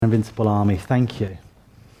Invincible army, thank you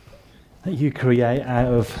that you create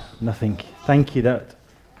out of nothing. Thank you that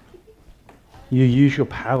you use your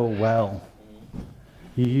power well.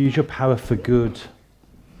 You use your power for good.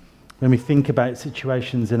 When we think about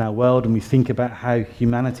situations in our world and we think about how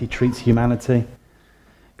humanity treats humanity,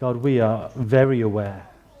 God, we are very aware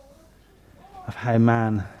of how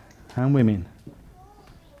man and women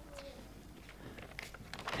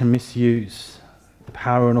can misuse the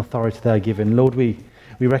power and authority they are given. Lord, we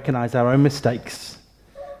recognize our own mistakes.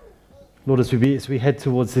 Lord, as we head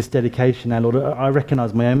towards this dedication now, Lord, I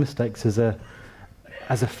recognize my own mistakes as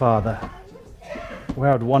a father,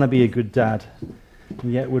 where I'd want to be a good dad,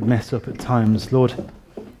 and yet would mess up at times. Lord,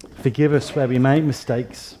 forgive us where we make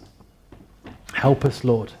mistakes. Help us,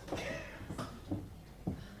 Lord,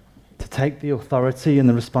 to take the authority and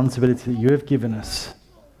the responsibility that you have given us,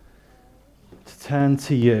 to turn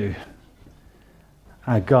to you,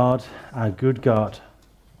 our God, our good God,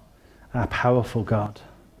 our powerful God,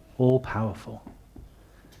 all powerful,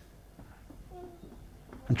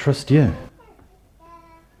 and trust you.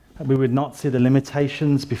 That we would not see the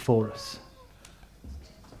limitations before us,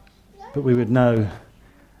 but we would know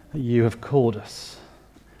that you have called us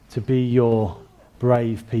to be your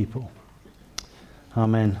brave people.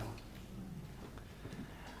 Amen.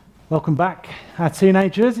 Welcome back, our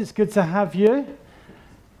teenagers. It's good to have you.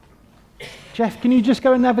 Jeff, can you just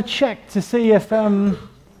go and have a check to see if oh,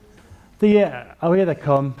 here they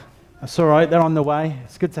come. That's all right, they're on the way.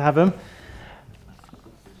 It's good to have them.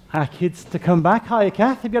 Our kids to come back. Hi,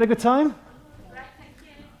 Kath. Have you had a good time? Right, thank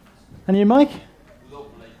you. And you, Mike?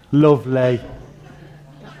 Lovely. Lovely.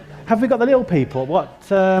 Have we got the little people? What?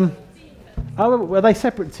 Oh, were they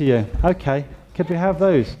separate to you? Okay. Could we have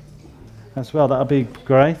those as well? That would be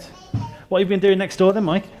great. What have you been doing next door then,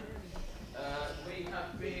 Mike? We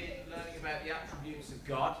have been learning about the attributes of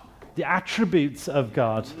God. The attributes of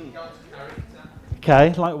God. God's character.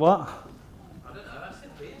 Okay, like what? I don't know, that's the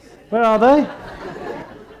quiz. Where are they?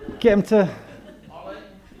 Get them to... Ollie, do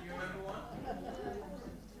you remember one?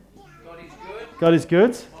 God is good. God is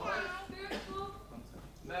good.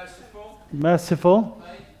 Merciful. Merciful.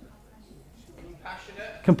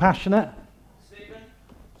 Compassionate. Compassionate. Stephen.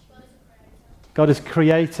 God is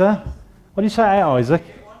creator. What did you say out, Isaac?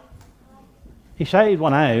 He shouted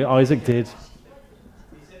one out. Isaac did. He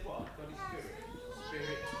said what? God is spirit.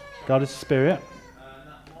 Spirit. God is spirit.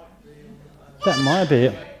 That might be. That might be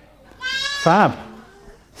it. Fab.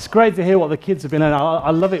 It's great to hear what the kids have been learning. I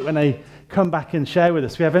love it when they come back and share with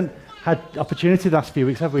us. We haven't had opportunity the last few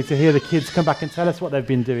weeks, have we, to hear the kids come back and tell us what they've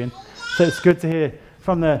been doing. So it's good to hear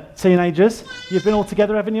from the teenagers. You've been all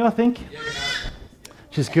together, haven't you, I think? Yeah, we have.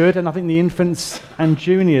 Which is good. And I think the infants and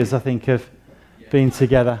juniors, I think, have been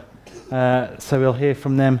together. So we'll hear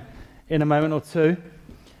from them in a moment or two.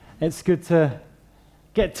 It's good to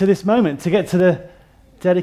get to this moment, to get to